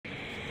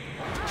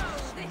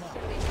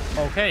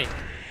Okay.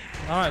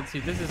 Alright, see,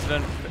 this is a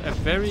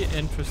very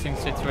interesting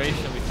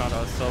situation we found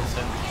ourselves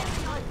in.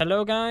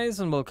 Hello guys,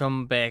 and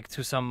welcome back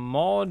to some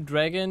more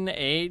Dragon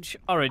Age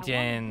Origins. I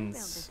wonder who built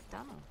this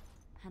tunnel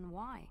and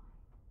why.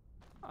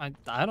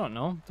 I don't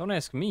know. Don't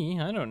ask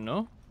me. I don't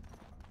know.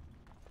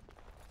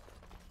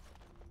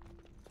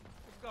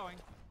 Keep going.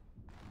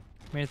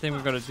 Main thing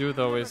we gotta do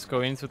though is go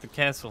into the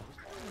castle.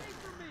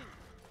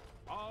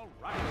 All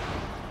right.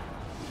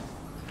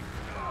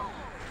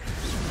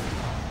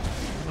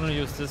 I'm gonna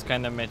use this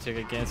kind of magic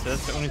against it.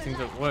 That's the only thing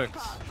that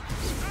works.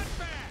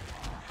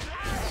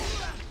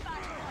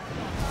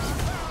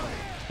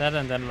 That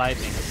and then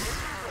lightning.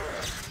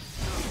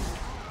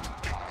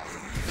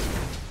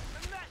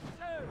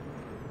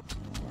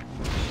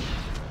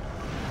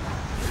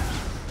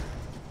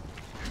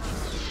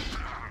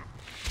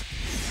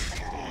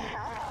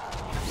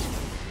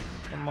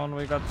 Come on,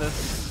 we got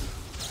this.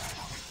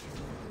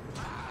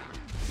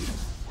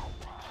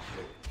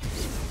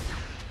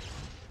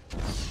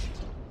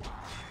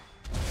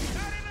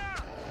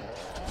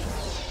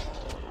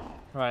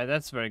 Right,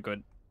 that's very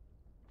good.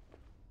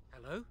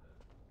 Hello?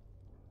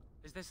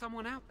 Is there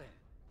someone out there?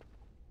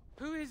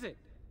 Who is it?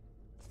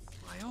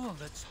 By all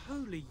that's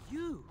holy,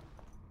 you!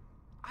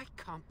 I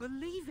can't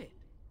believe it!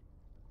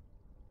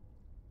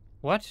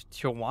 What?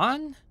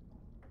 Tiowan?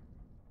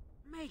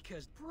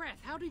 Maker's breath,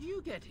 how did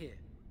you get here?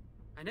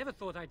 I never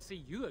thought I'd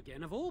see you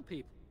again, of all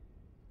people.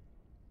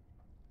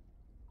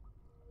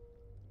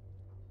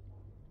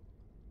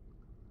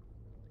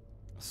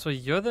 So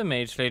you're the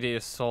mage lady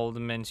Isolde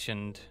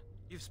mentioned.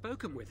 You've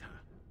spoken with her.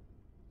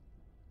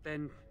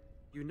 Then,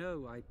 you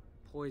know I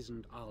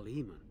poisoned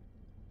Al-Eamon.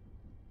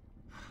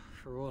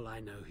 For all I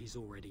know, he's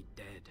already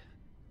dead.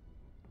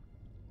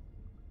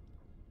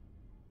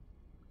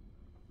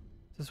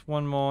 Just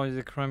one more is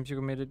a crime you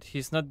committed.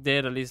 He's not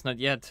dead, at least not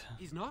yet.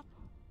 He's not?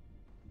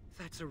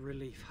 That's a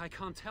relief. I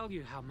can't tell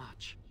you how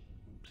much.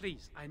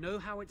 Please, I know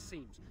how it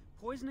seems.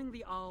 Poisoning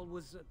the Arl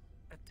was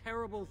a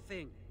terrible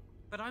thing.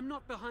 But I'm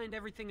not behind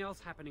everything else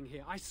happening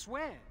here, I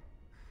swear.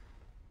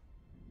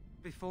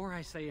 Before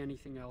I say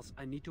anything else,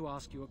 I need to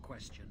ask you a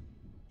question.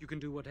 You can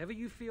do whatever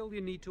you feel you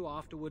need to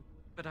afterward,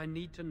 but I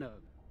need to know.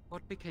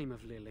 What became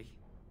of Lily?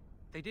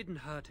 They didn't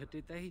hurt her,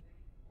 did they?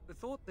 The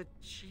thought that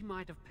she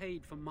might have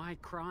paid for my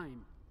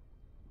crime.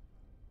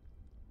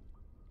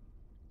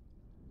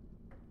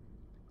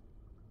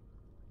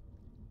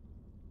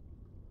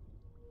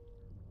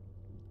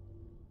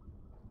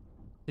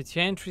 The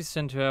Chantry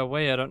sent her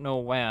away, I don't know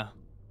where.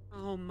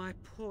 Oh, my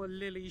poor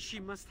Lily, she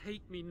must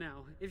hate me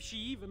now, if she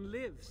even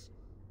lives.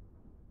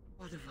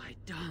 What have I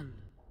done?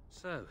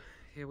 So,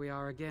 here we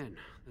are again,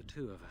 the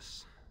two of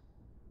us.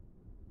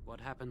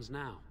 What happens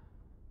now?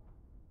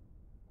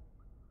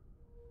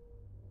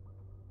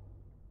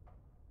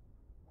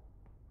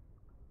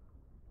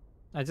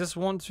 I just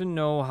want to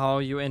know how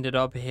you ended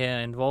up here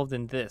involved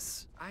in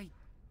this.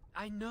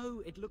 I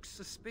know it looks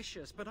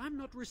suspicious, but I'm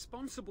not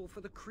responsible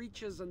for the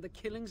creatures and the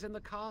killings in the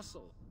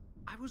castle.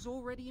 I was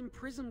already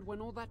imprisoned when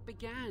all that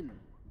began.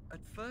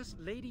 At first,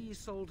 Lady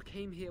Isolde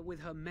came here with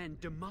her men,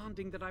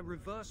 demanding that I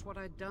reverse what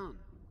I'd done.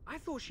 I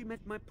thought she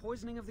meant my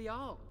poisoning of the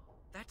Arl.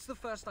 That's the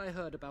first I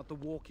heard about the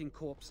walking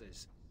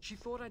corpses. She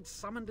thought I'd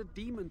summoned a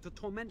demon to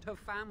torment her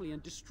family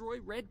and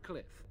destroy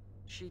Redcliffe.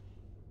 She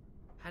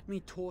had me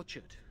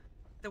tortured.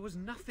 There was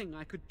nothing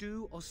I could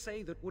do or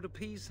say that would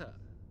appease her.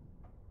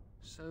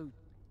 So,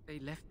 they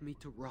left me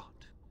to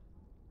rot.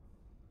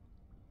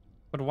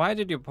 But why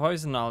did you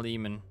poison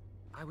Al-Eamon?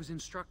 I was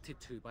instructed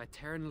to by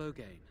Teyrn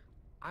Loghain.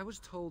 I was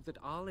told that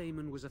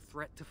Al-Eamon was a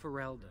threat to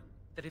Ferelden,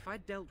 that if I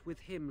dealt with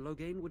him,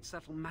 Loghain would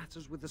settle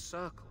matters with the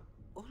Circle.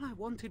 All I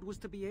wanted was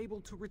to be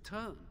able to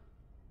return.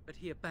 But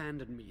he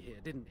abandoned me here,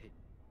 didn't he?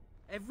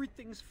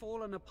 Everything's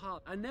fallen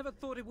apart. I never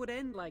thought it would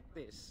end like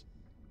this.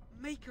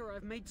 Maker,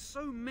 I've made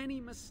so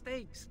many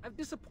mistakes. I've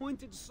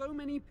disappointed so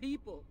many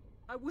people.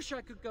 I wish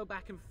I could go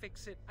back and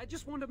fix it. I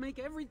just want to make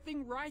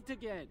everything right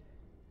again.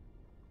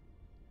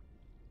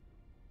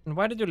 And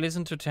why did you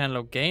listen to Teyrn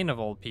Loghain of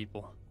all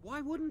people?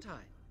 Why wouldn't I?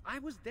 I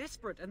was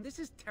desperate, and this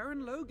is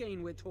Teyrn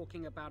Loghain we're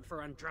talking about for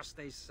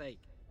Andraste's sake.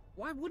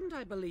 Why wouldn't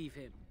I believe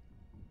him?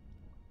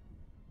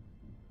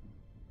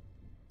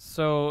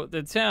 So,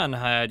 the Teyrn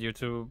hired you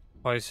to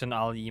poison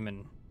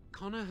Al-Eamon.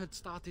 Connor had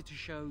started to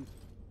show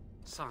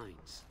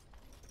signs.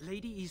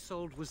 Lady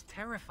Isolde was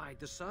terrified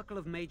the Circle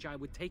of Magi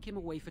would take him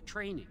away for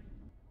training.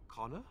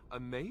 Connor? A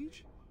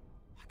mage?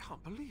 I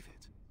can't believe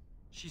it.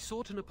 She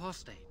sought an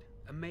apostate,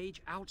 a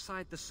mage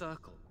outside the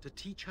Circle, to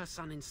teach her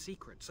son in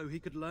secret so he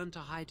could learn to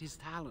hide his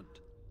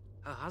talent.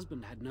 Her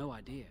husband had no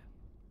idea.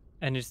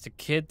 And it's the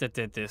kid that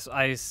did this.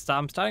 I'm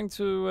starting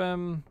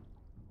to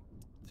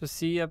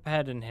see a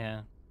pattern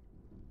here.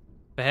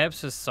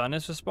 Perhaps his son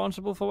is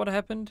responsible for what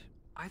happened?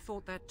 I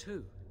thought that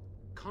too.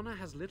 Connor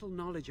has little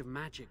knowledge of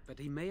magic, but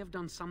he may have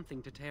done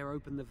something to tear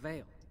open the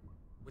veil.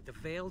 With the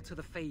veil to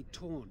the Fade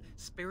torn,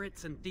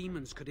 spirits and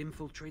demons could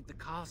infiltrate the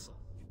castle.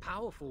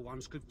 Powerful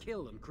ones could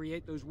kill and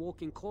create those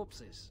walking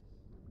corpses.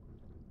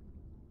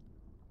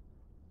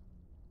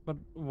 But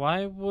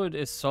why would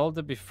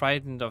Isolde be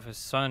frightened of his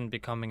son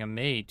becoming a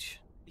mage?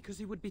 Because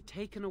he would be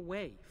taken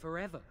away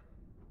forever.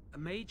 A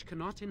mage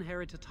cannot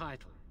inherit a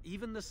title,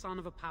 even the son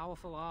of a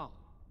powerful Arl.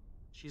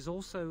 She's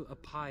also a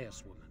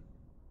pious woman.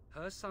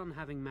 Her son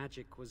having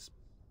magic was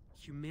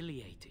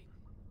humiliating.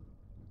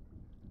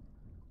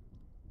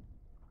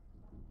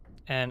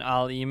 And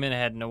Al Eamon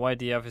had no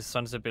idea of his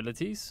son's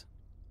abilities?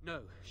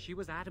 No, she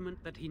was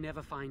adamant that he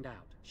never find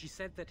out. She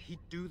said that he'd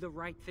do the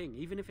right thing,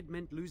 even if it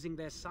meant losing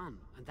their son,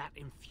 and that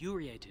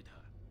infuriated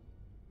her.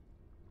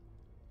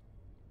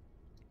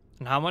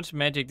 And how much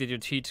magic did you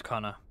teach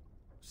Connor?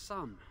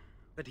 Some,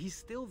 but he's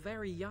still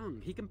very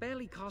young. He can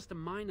barely cast a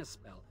minor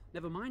spell,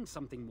 never mind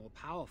something more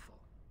powerful.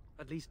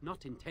 At least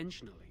not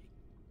intentionally.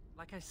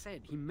 Like I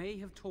said, he may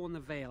have torn the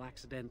veil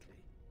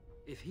accidentally.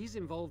 If he's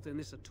involved in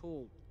this at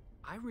all,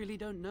 I really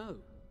don't know.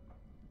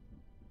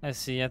 I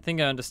see. I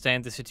think I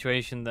understand the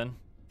situation then.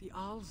 The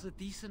Arl's a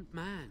decent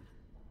man.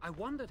 I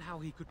wondered how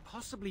he could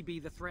possibly be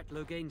the threat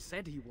Loghain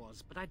said he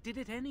was, but I did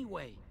it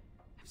anyway.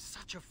 I'm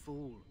such a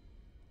fool.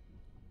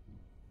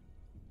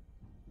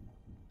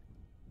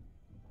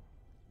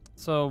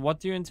 So what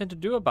do you intend to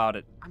do about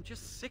it? I'm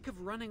just sick of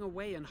running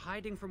away and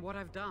hiding from what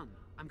I've done.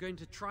 I'm going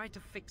to try to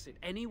fix it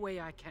any way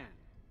I can.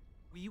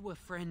 We were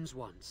friends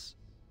once.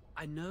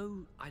 I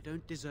know I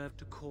don't deserve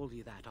to call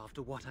you that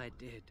after what I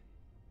did.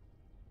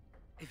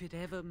 If it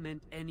ever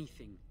meant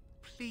anything,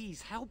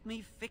 please help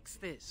me fix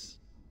this.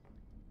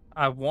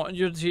 I want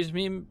you to teach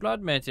me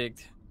blood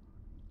magic.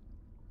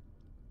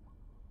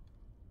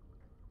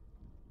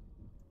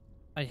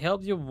 I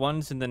helped you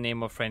once in the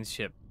name of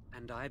friendship.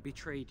 And I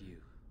betrayed you.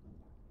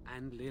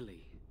 And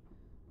Lily.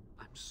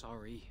 I'm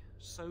sorry.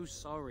 So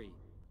sorry.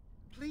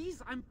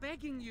 Please, I'm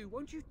begging you.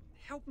 Won't you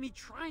help me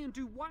try and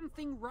do one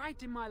thing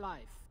right in my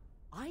life?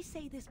 I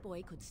say this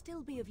boy could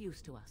still be of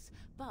use to us,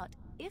 but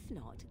if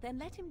not, then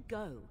let him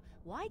go.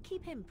 Why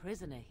keep him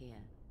prisoner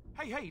here?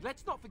 Hey,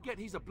 let's not forget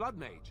he's a blood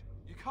mage.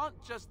 You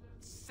can't just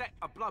set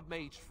a blood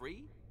mage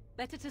free.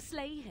 Better to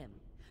slay him.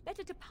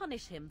 Better to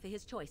punish him for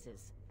his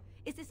choices.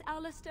 Is this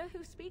Alistair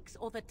who speaks,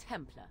 or the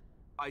Templar?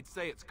 I'd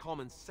say it's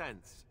common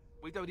sense.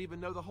 We don't even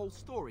know the whole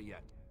story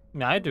yet.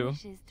 Yeah, I do.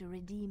 Wishes to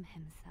redeem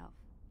himself.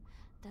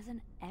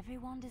 Doesn't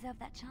everyone deserve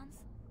that chance?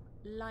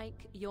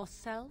 Like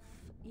yourself,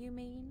 you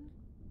mean?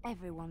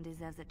 Everyone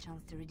deserves a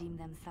chance to redeem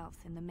themselves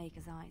in the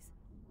Maker's eyes.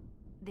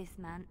 This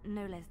man,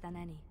 no less than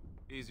any.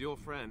 He's your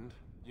friend.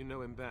 You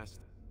know him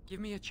best. Give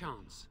me a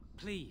chance,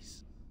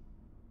 please.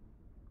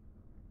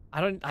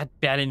 I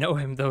barely know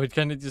him though. It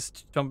kind of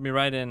just jumped me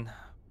right in.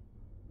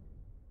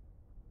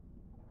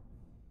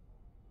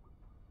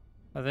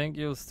 I think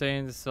you'll stay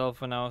in the cell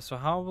for now. So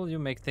how will you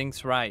make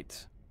things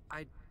right?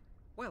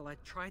 Well, I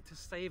tried to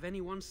save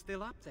anyone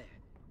still up there.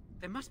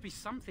 There must be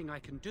something I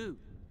can do.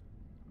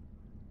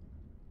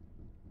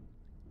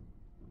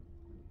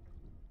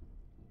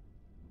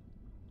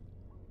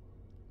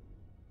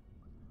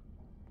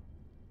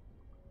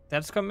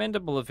 That's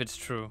commendable if it's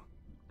true.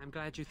 I'm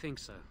glad you think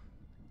so.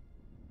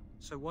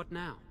 So what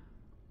now?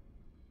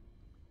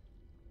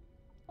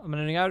 I'm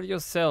running out of your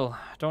cell.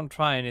 Don't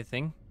try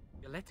anything.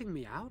 You're letting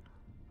me out?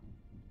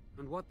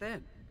 And what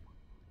then?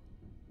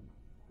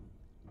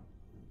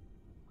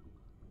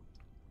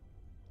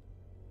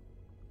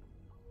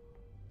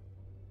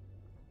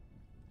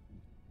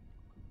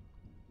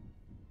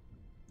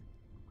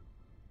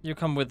 You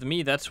come with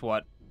me, that's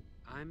what.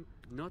 I'm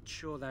not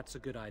sure that's a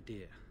good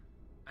idea.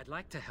 I'd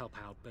like to help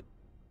out, but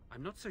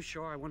I'm not so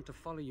sure I want to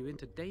follow you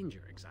into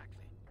danger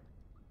exactly.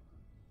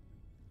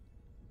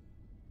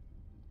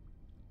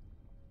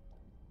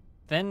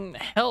 Then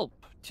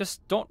help.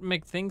 Just don't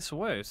make things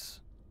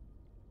worse.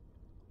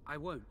 I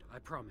won't, I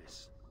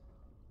promise.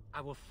 I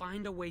will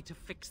find a way to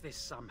fix this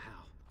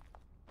somehow.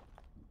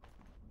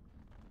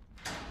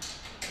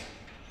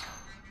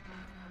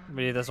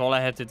 Really, that's all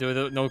I had to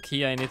do. No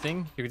key or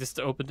anything. You just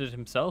opened it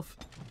himself.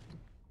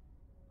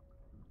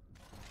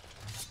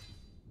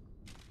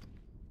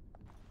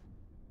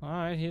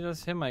 Alright, he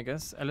does him, I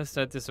guess.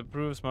 Alistair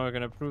disapproves,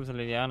 Morrigan approves, and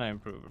Liliana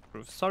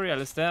approves. Sorry,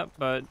 Alistair,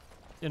 but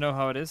you know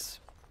how it is.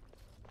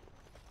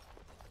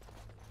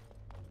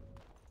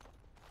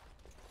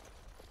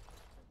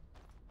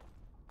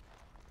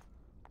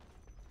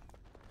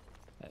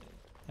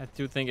 I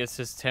do think it's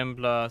his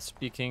Templar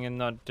speaking and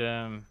not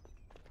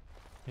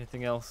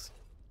anything else.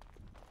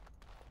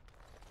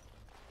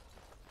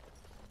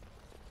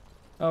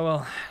 Oh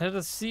well, let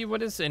us see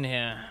what is in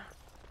here.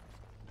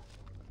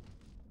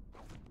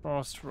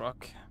 Frost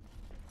Rock.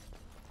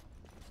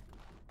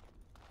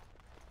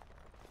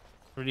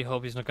 Really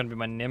hope he's not gonna be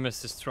my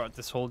nemesis throughout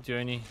this whole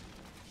journey.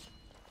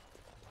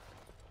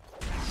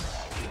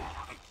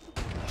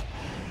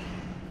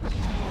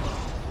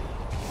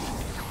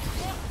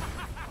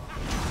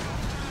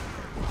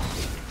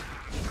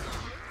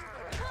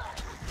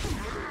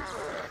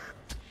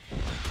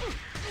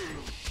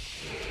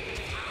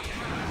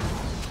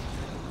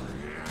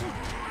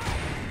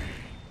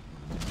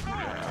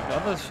 The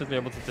others should be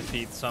able to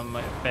defeat some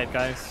bad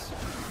guys.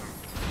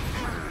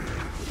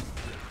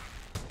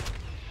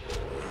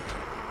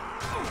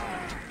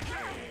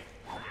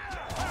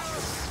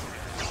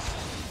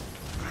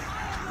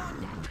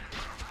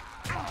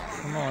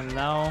 Come on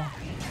now.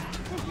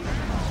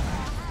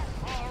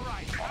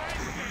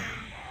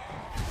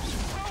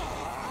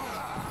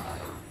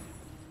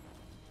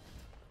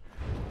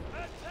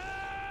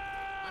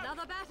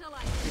 Another battle.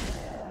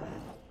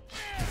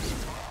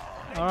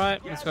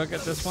 Alright, let's go get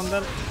this one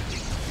then.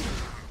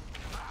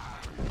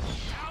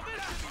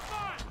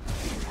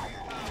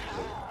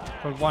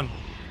 Got one.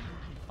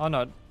 Oh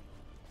no.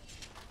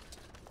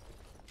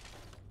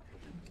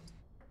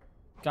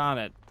 Got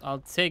it. I'll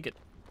take it.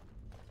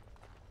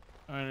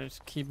 Alright, let's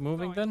keep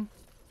moving then.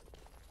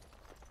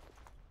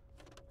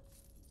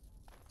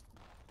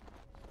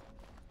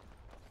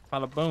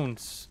 Pile of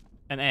bones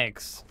and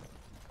eggs.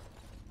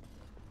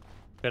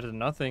 Better than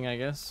nothing, I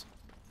guess.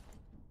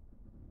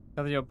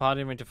 Gather your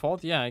party by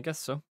default? Yeah, I guess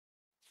so.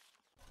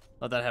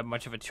 Not that I have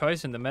much of a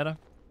choice in the meta.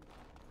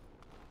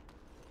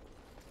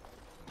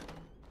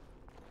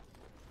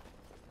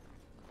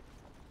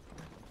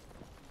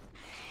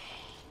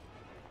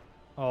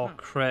 Oh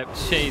crap,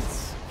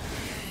 shades.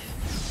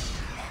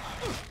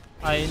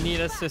 I need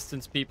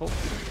assistance, people.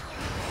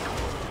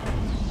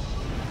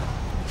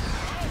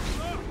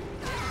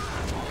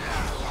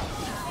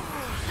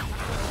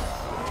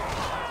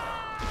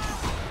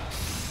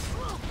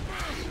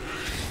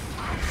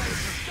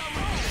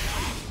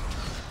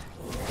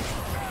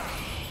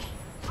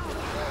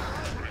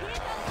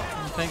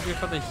 Thank you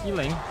for the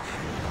healing. Let's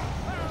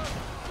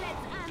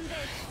end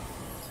this.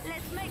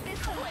 Let's make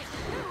this quick.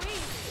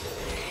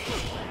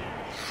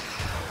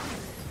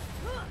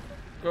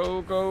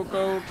 Go, go,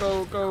 go,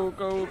 go, go,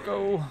 go,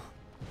 go.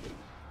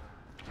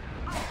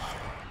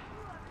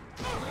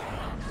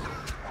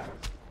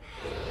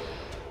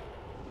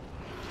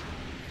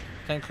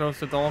 Can't close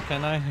the door,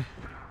 can I?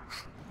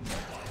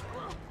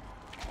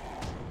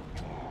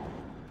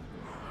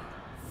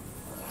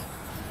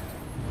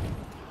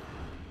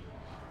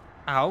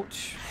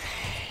 Ouch.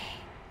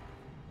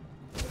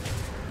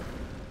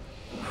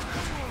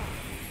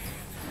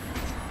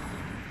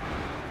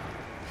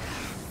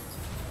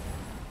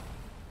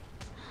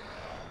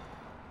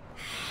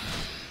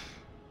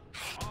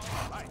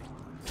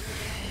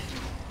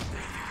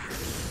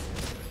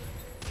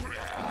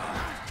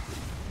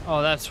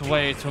 Oh, that's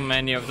way too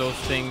many of those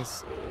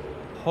things.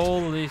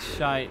 Holy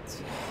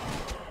shite.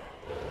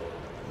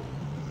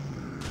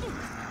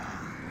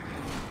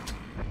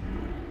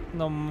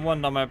 No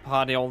wonder my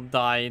party all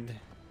died.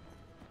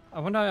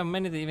 I wonder how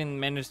many they even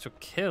managed to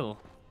kill.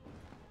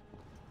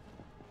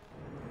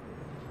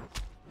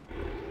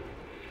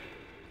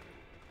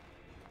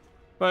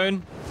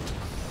 Burn.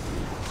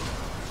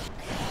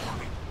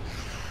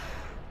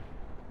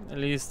 At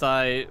least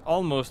I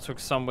almost took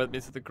some with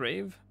me to the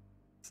grave.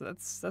 So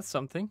that's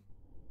something.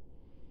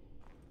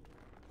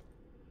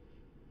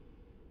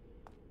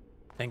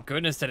 Thank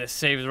goodness that it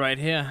saved right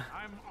here.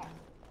 Run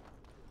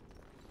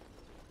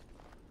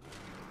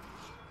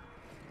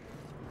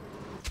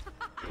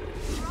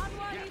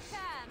while you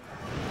can.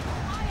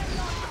 I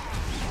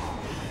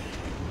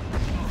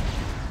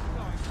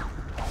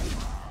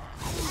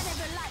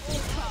never liked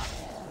this part.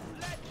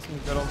 Some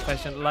good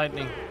old-fashioned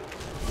lightning.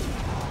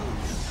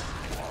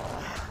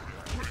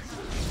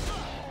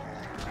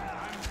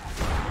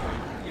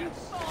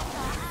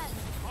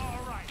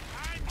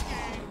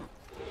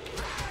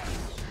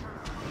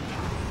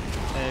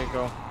 There you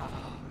go.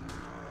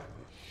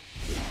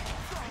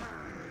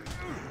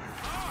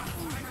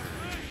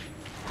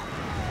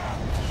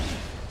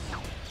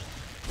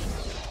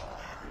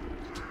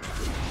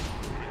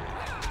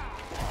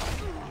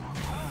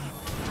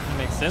 It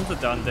makes sense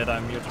that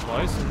I'm muted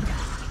poison.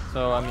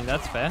 So I mean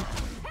that's fair.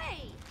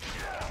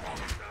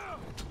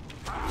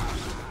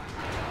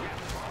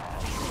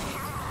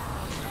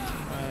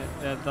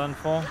 Alright, they're done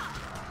for.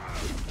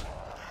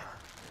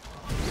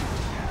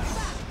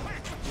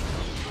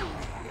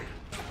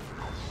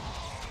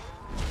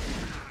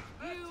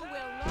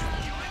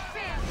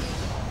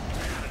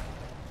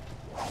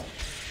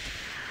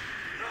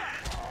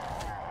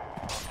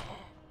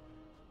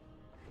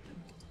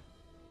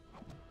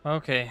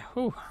 Okay,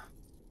 whew.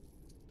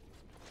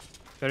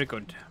 Very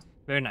good.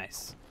 Very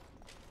nice.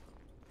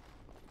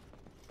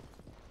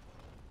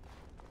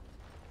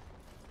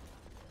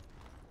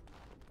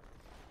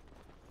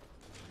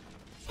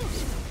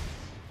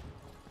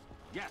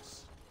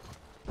 Yes.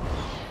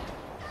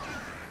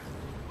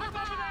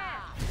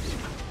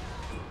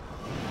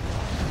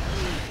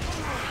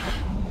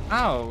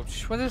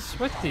 Ouch! What is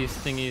with these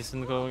thingies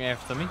and going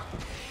after me?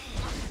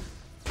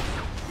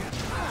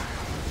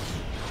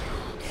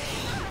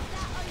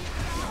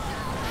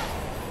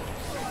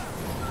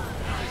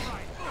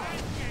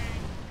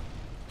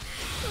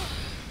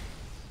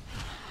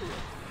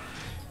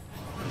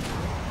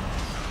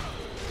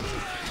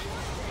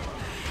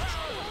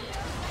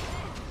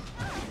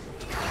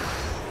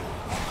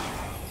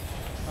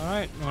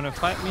 Alright, you wanna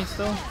fight me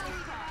still?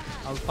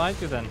 I'll fight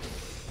you then.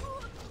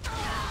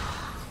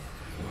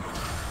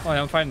 Oh,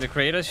 I'm fighting the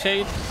creator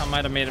shade? I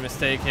might have made a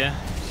mistake here.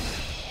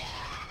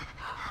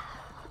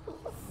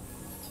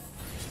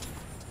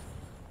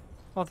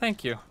 Oh,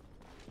 thank you.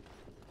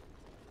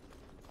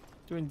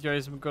 Do enjoy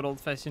some good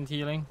old-fashioned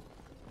healing.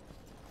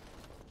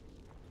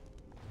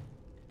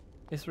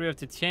 History of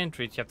the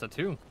Chantry, Chapter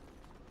 2.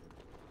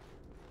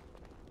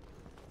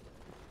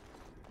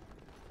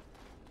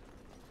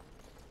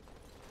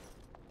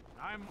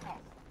 I'm off.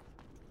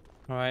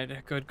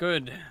 Alright, good,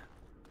 good.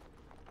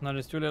 Now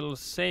let's do a little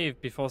save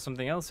before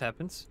something else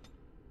happens.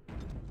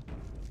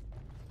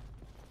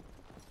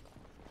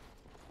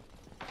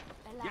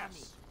 Allow Yes.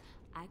 me.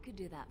 I could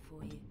do that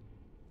for you.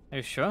 Are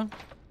you sure?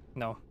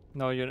 No.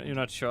 No, you're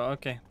not sure.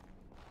 Okay.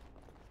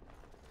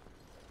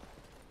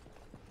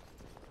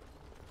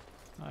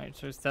 Alright,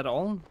 so is that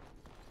all?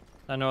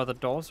 There are no other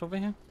doors over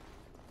here?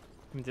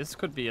 I mean, this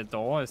could be a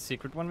door, a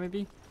secret one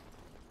maybe?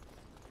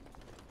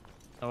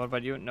 Oh, what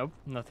about you? Nope,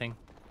 nothing.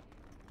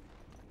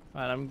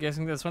 Alright, I'm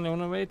guessing there's only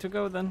one way to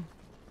go then.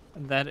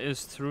 And that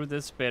is through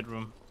this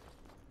bedroom.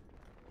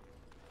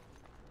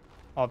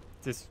 Or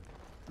this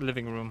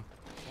living room.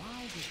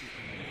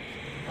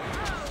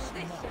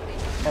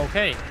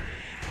 Okay.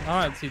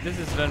 Alright, see, this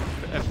is a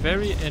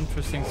very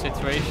interesting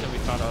situation we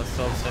found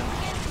ourselves in.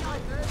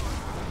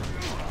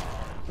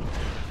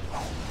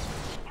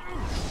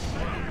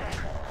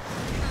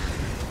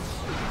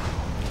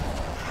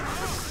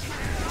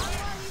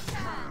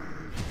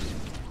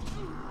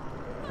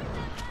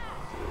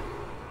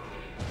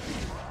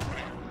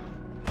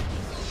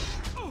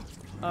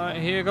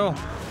 Alright, here you go.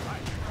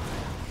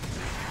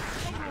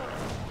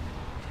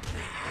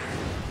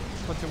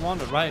 What you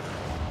wanted, right?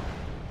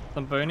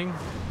 Some burning.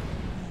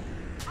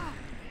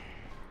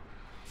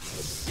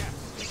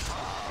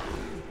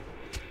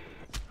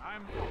 I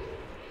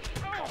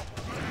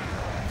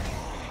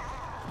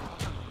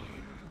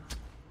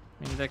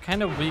mean, they're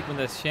kind of weak when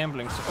they're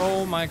shambling. So,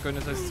 oh my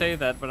goodness, I say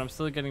that, but I'm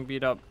still getting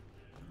beat up.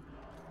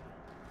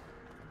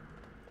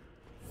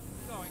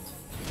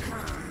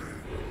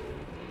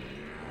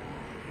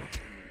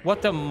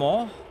 What the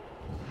more?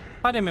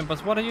 Party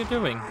members, what are you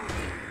doing?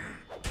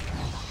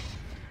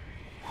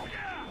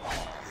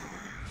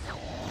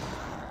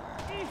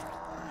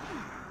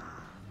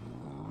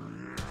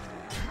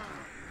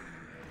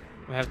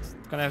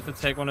 Gonna have to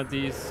take one of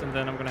these, and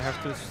then I'm gonna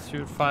have to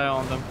shoot fire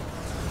on them.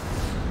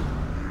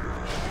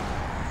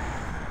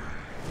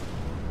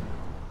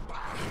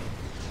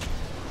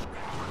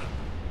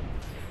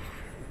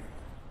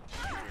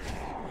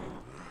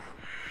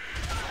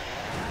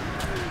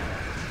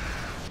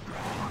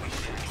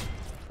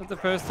 Not the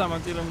first time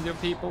I'm dealing with your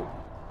people.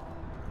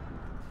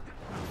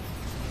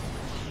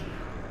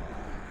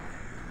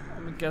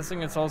 I'm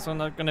guessing it's also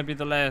not gonna be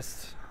the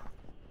last.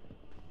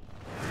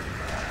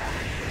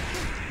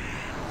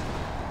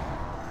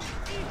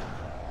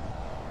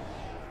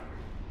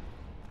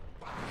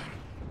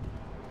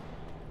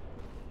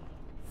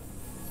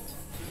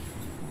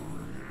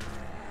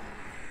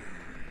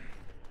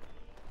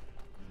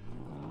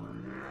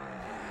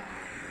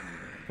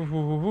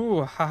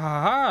 Ooh, ha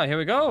ha ha, here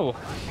we go.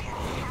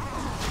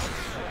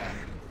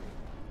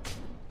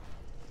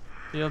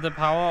 Feel the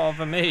power of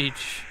a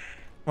mage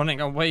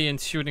running away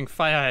and shooting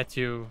fire at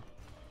you.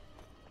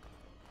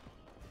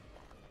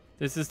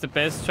 This is the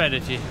best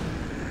strategy.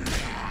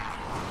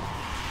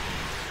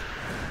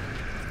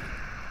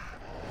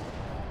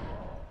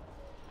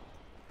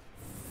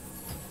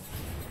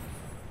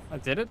 I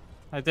did it.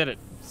 I did it.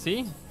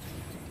 See?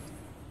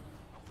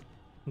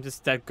 I'm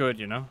just that good,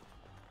 you know?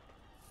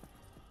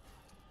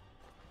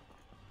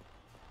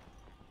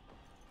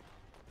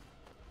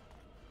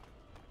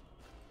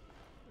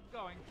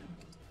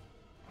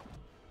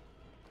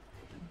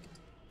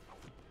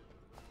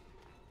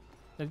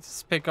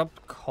 Let's pick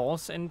up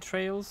course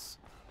entrails.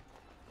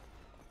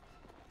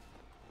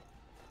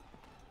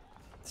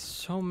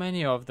 So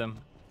many of them.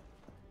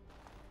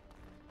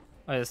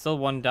 Oh, there's still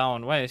one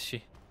down. Where is she?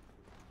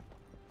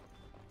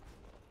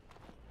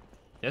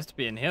 She has to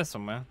be in here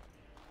somewhere.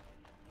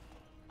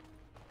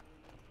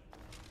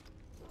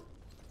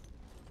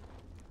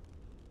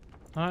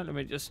 Alright, let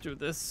me just do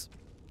this.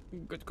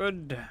 Good,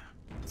 good.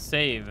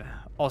 Save.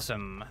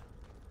 Awesome.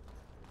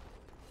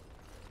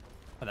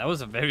 Oh, that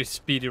was a very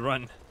speedy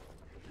run.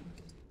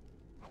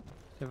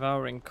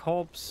 Devouring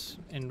corpse,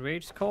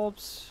 enraged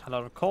corpse, a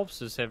lot of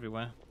corpses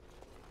everywhere.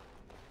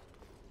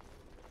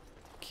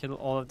 Kill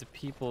all of the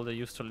people that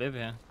used to live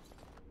here.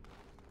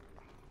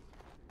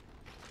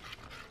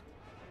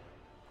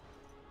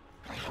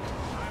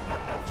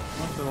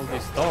 What's with all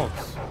these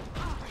dogs?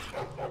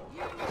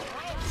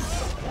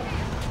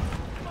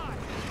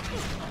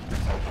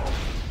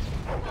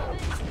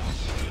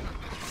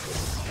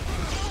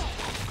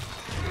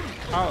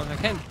 Oh, I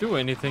can't do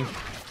anything.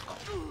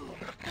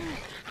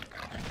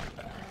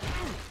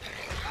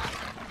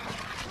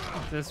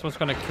 This was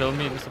gonna kill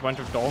me. There's a bunch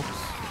of dogs.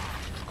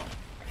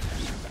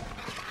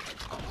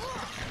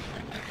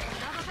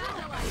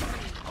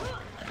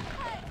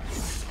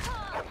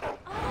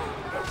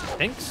 I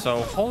think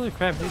so. Holy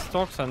crap, these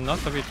dogs are not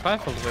to be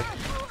trifled with.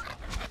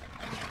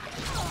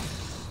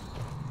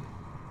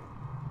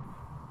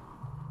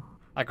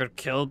 I got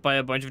killed by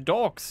a bunch of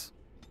dogs.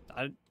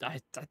 I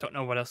don't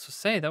know what else to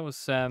say. That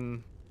was a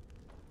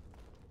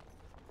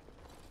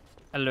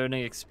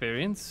learning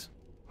experience.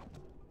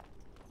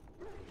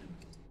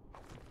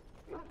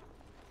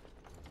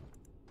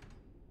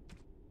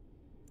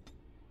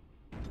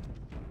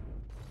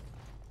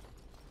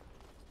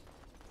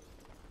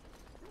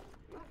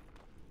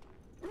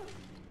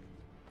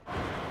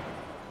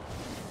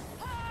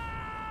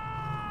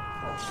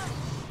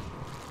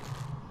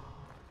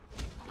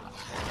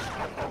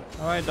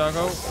 Alright,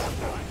 doggo.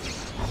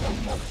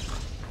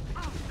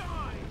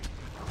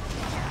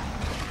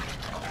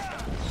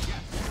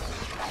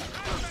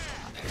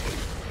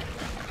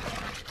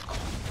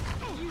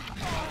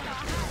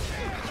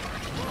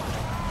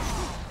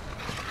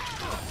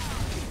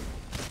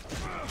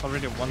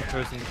 Already one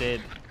person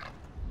dead.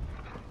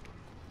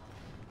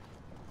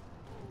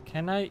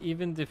 Can I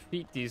even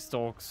defeat these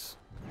dogs?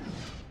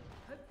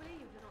 Hopefully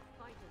you do not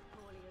fight as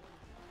poorly as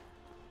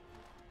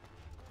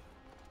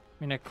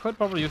I mean, I could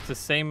probably use the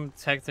same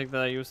tactic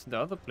that I used in the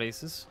other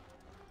places.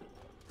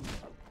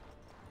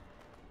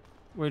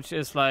 Which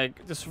is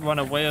like, just run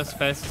away as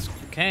fast as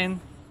you can.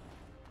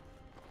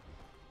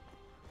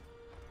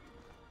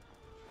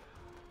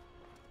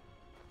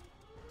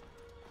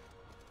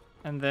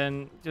 And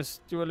then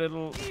just do a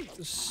little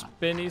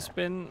spinny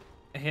spin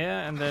here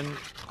and then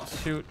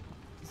shoot.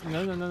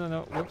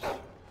 No. Whoops.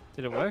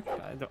 Did it work?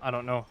 I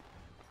don't know.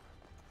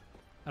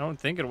 I don't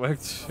think it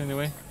worked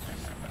anyway.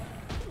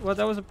 Well,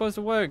 that was supposed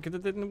to work.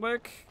 It didn't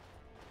work.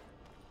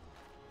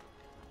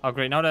 Oh,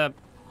 great. Now there are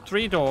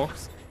 3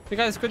 dogs. You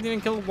guys couldn't even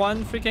kill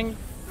one freaking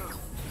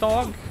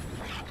dog.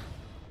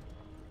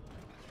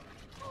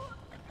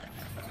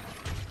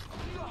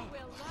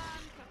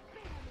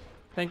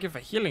 Thank you for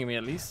healing me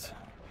at least.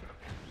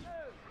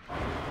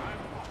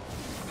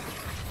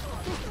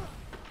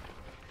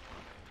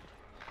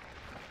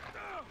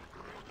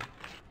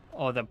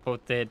 Oh, they're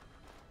both dead.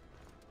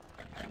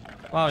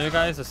 Wow, you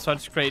guys are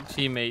such great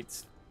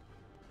teammates.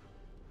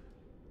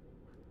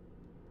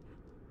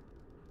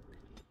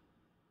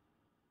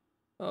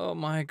 Oh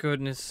my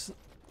goodness.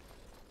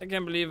 I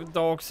can't believe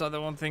dogs are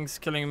the one things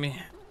killing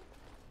me.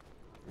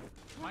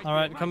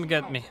 Alright, come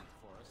get me.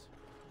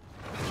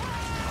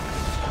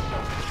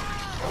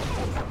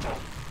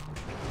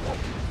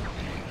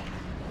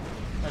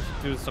 I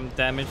should do some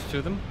damage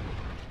to them.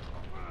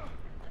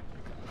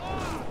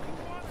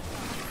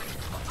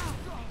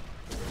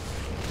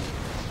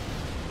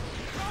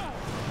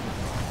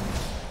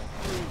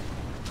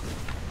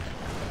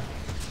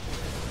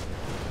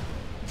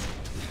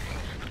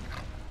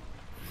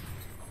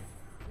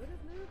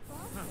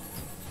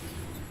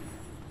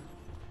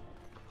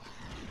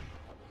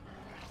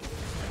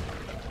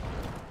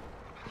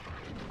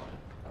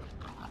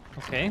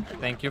 Okay,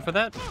 thank you for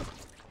that.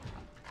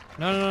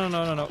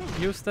 No.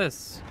 Use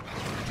this.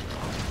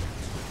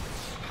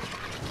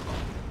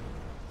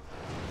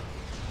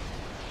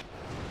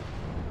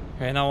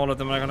 Okay, now all of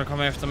them are gonna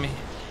come after me.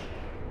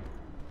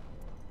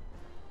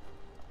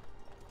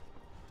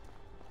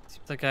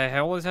 Seems like I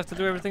always have to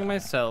do everything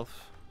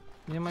myself.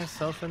 Me,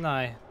 myself, and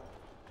I.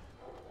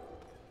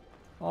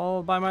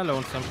 All by my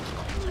lonesome.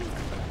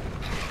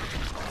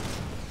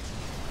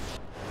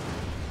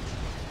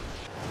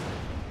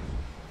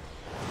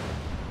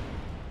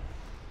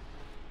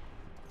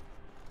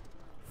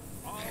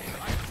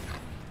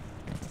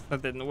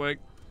 That didn't work.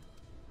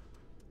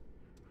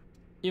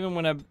 Even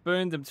when I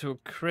burned them to a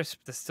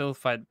crisp, they still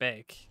fight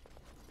back.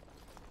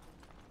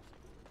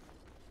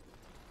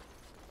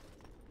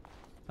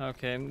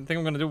 Okay, I think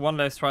I'm gonna do one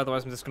last try,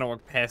 otherwise I'm just gonna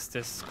walk past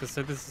this, because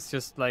this is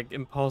just like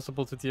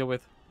impossible to deal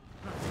with.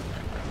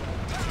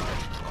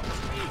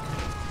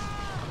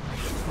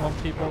 Come on,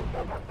 people,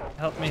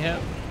 help me here.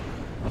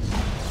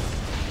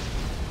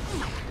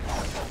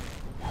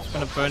 Just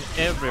gonna burn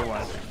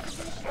everyone.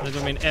 I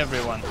don't mean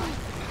everyone.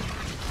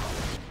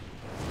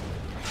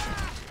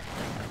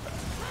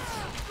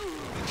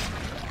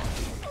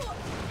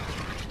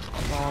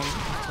 Come on,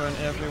 burn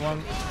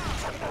everyone.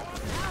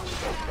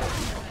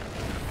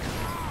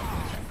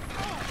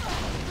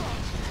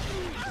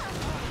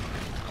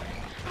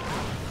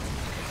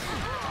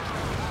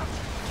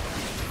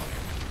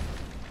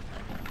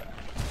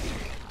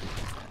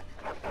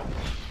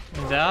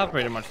 They are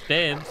pretty much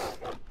dead.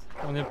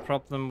 Only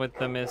problem with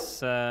them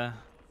is I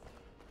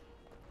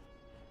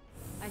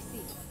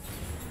see.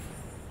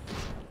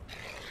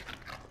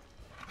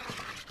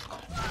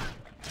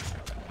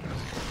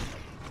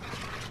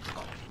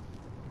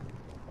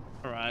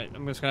 alright,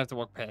 I'm just gonna have to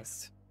walk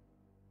past.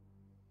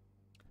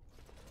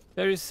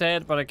 Very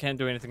sad, but I can't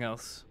do anything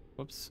else.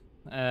 Whoops.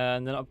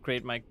 And then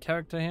upgrade my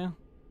character here.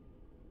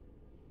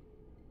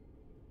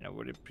 I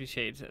would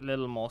appreciate a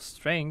little more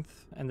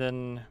strength, and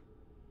then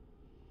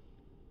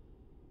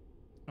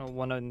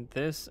one on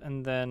this,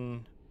 and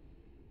then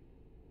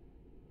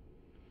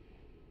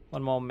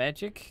one more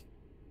magic.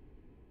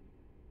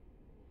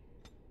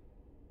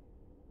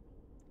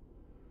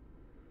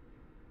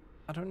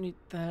 I don't need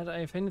that.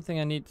 If anything,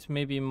 I need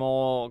maybe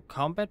more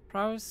combat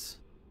prowess.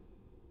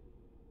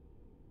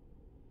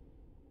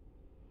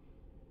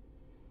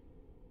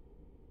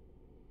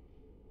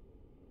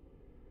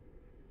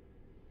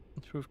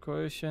 Truth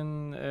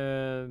coercion.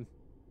 And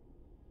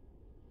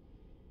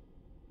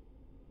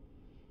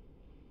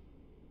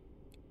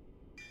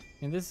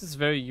this is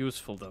very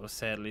useful though,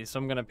 sadly, so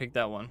I'm gonna pick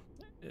that one.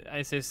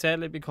 I say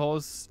sadly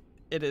because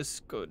it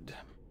is good.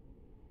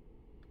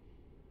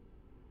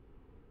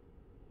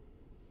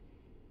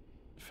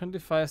 Friendly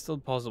fire is still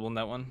possible in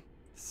that one,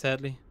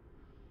 sadly.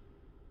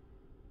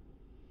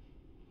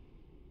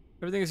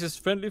 Everything is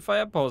just friendly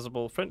fire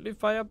possible. Friendly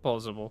fire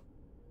possible.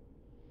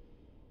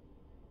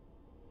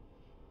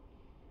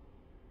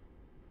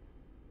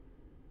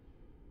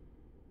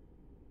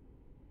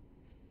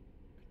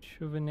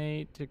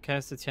 Rejuvenate to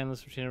cast the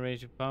channels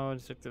regeneration power.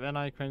 Destructive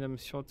ally. Grant them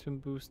short-term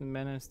boost in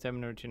mana and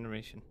stamina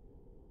regeneration.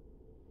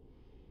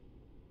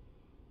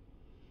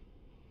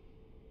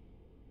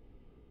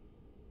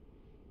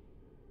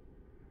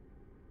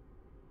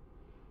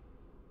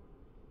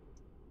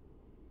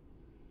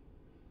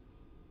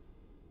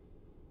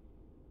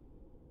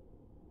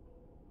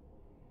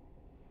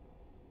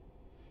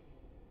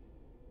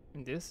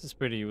 And this is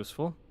pretty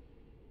useful.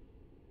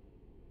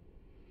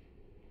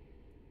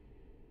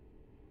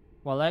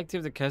 While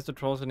active, the caster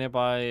draws a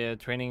nearby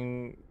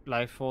training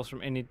life force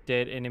from any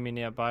dead enemy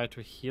nearby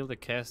to heal the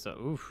caster.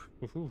 Oof.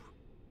 Ooh.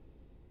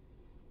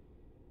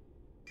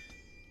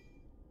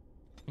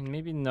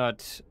 Maybe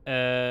not.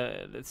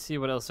 Let's see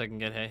what else I can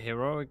get here.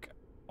 Heroic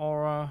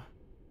Aura.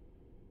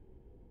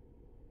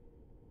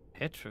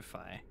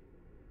 Petrify.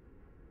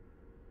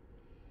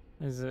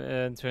 Is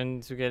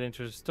turn to get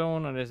into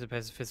stone unless it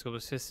passes a physical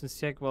resistance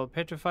check. While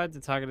petrified, the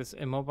target is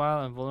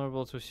immobile and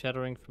vulnerable to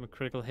shattering from a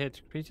critical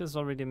hit. Creatures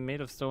already made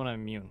of stone are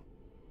immune.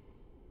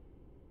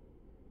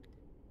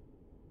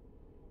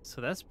 So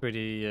that's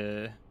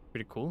pretty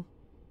cool.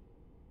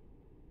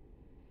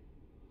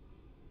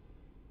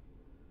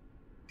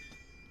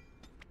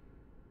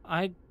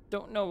 I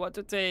don't know what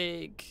to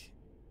take.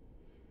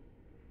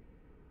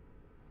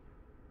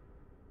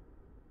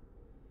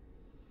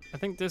 I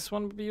think this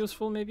one would be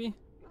useful, maybe.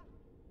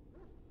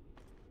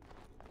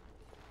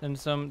 And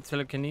some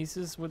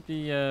telekinesis would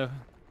be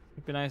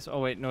nice. Oh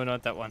wait, no,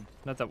 not that one.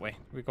 Not that way.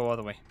 We go all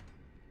the way.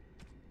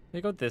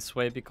 We go this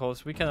way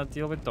because we cannot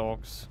deal with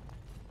dogs.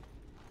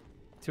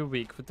 Too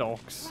weak for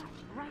dogs.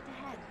 Right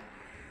ahead.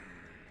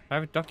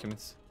 Private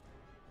documents.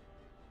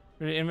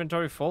 Really,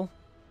 inventory full?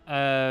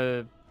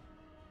 Right.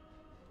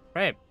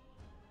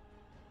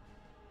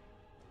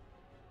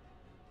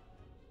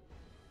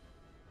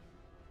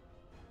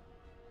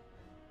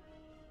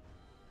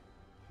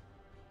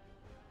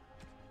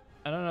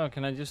 I don't know,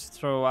 can I just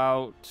throw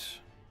out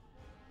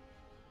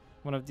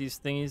one of these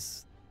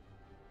thingies?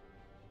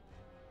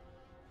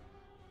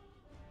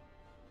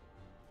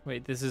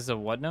 Wait, this is a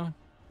what now?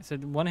 It's a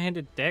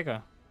one-handed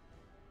dagger.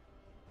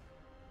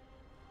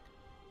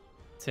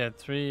 Tier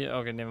 3,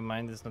 okay, never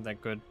mind, it's not that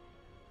good.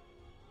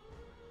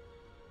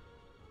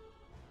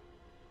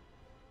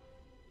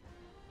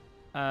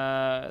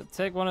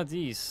 Take one of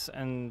these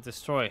and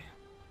destroy.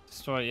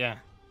 Destroy, yeah.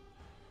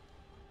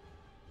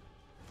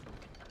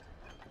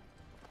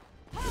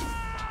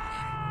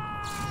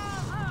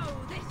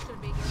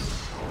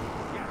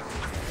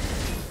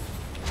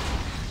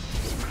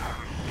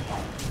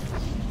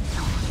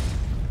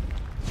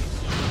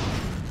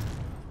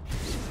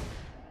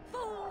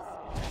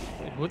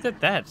 Who did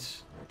that?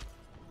 Is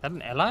that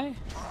an ally?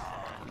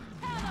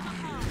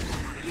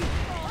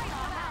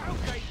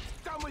 Okay,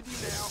 done with you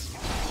now.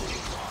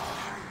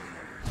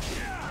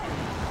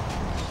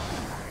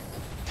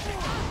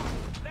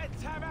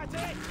 Let's have at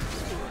it.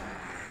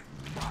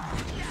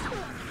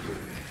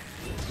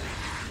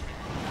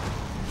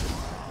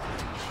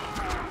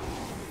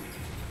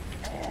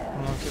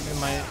 Oh, give me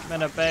my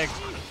mana back.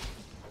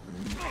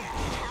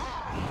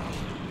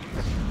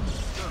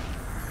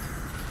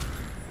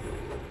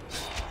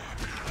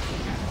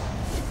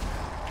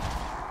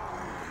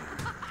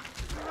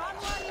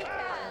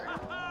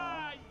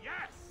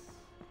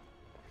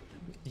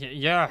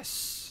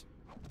 Yes.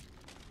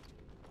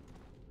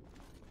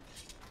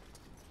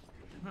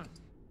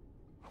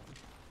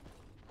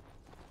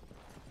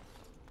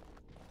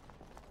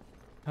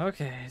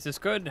 Okay, is this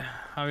good?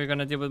 Are we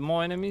gonna deal with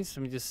more enemies?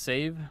 Let me just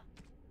save.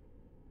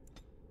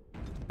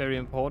 Very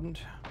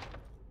important.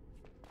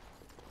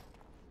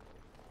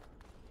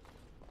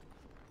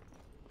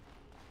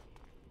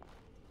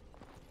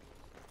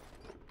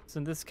 It's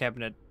in this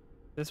cabinet.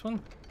 This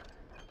one?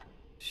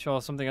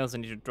 Sure, something else I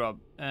need to drop.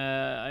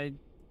 I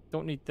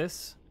don't need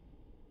this.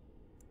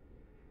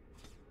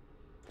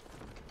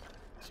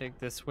 Take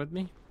this with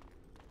me.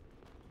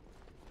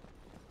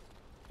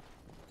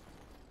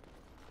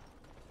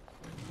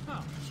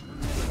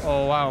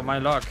 Oh wow, my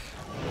luck.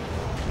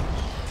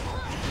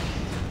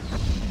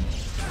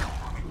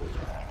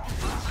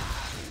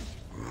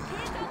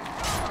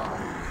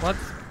 What?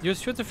 You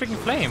shoot the freaking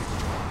flame.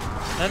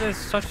 That is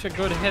such a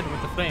good hit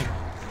with the flame.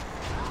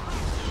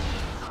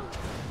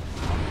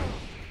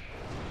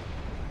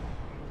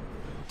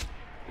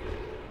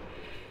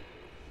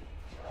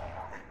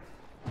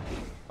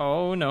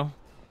 Oh no.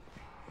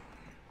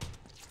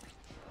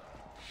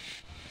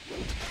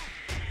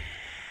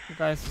 You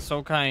guys are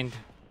so kind.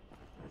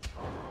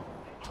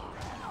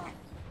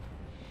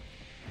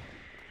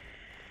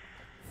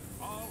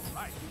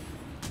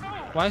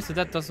 Why is it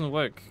that doesn't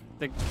work?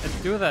 They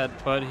do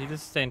that, but he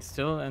just stands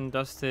still and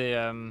does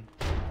the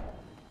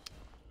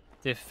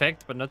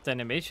effect, but not the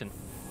animation.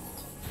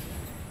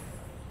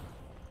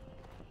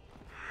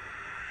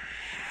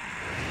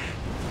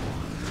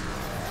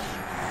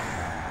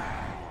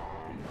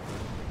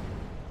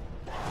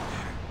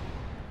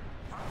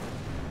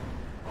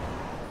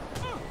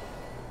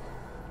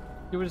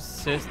 You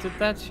resisted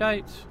that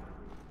shite?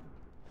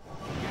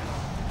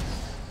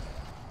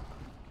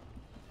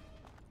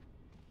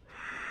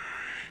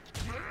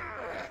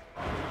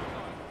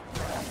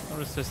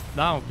 Resist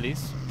now,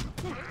 please.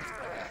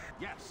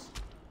 Yes.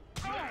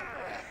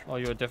 Oh,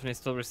 you're definitely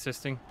still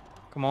resisting.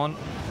 Come on.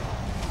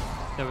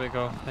 There we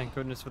go. Thank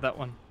goodness for that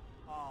one.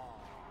 Oh,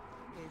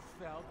 it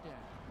fell down.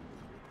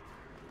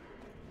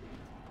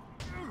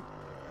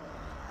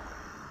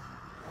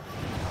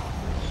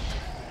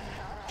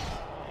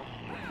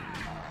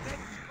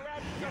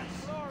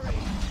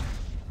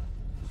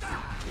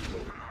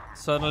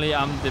 Suddenly,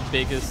 I'm the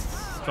biggest,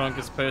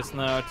 strongest person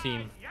on our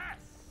team.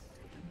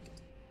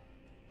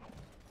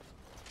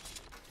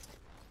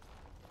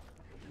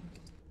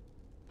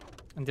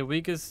 And the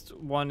weakest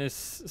one is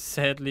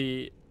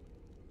sadly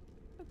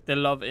the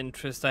love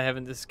interest I have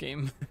in this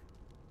game.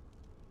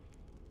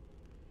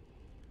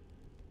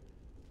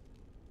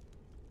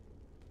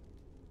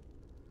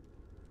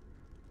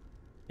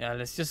 Yeah,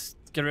 let's just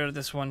get rid of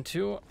this one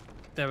too.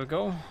 There we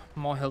go.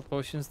 More health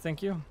potions,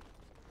 thank you.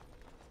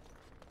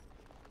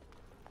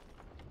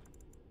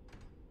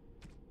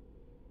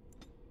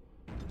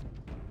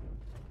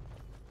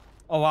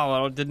 Oh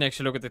wow, I didn't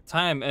actually look at the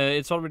time.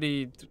 It's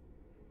already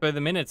 30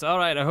 minutes.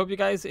 Alright, I hope you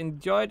guys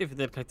enjoyed. If you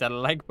did, click that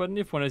like button.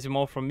 If you want to see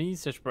more from me,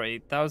 search for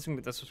 8000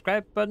 with the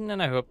subscribe button.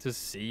 And I hope to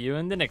see you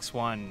in the next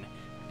one.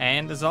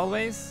 And as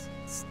always,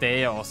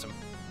 stay awesome.